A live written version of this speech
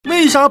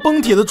为啥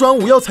崩铁的专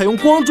武要采用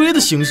光追的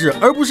形式，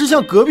而不是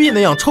像隔壁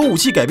那样抽武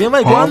器改变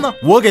外观呢？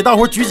我给大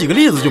伙举几个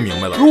例子就明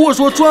白了。如果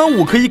说专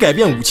武可以改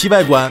变武器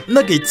外观，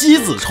那给姬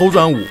子抽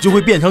专武就会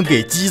变成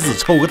给姬子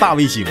抽个大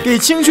卫星，给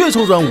青雀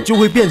抽专武就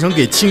会变成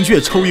给青雀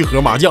抽一盒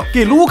麻将，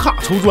给卢卡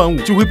抽专武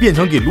就会变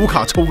成给卢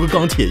卡抽个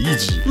钢铁一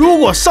只。如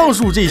果上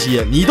述这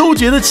些你都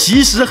觉得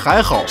其实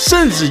还好，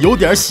甚至有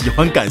点喜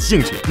欢感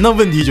兴趣，那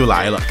问题就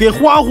来了，给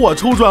花火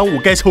抽专武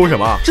该抽什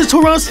么？是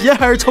抽双鞋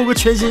还是抽个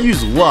全新狱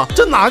卒啊？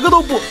这哪个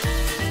都不，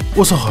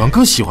我操，好像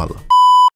更喜欢了。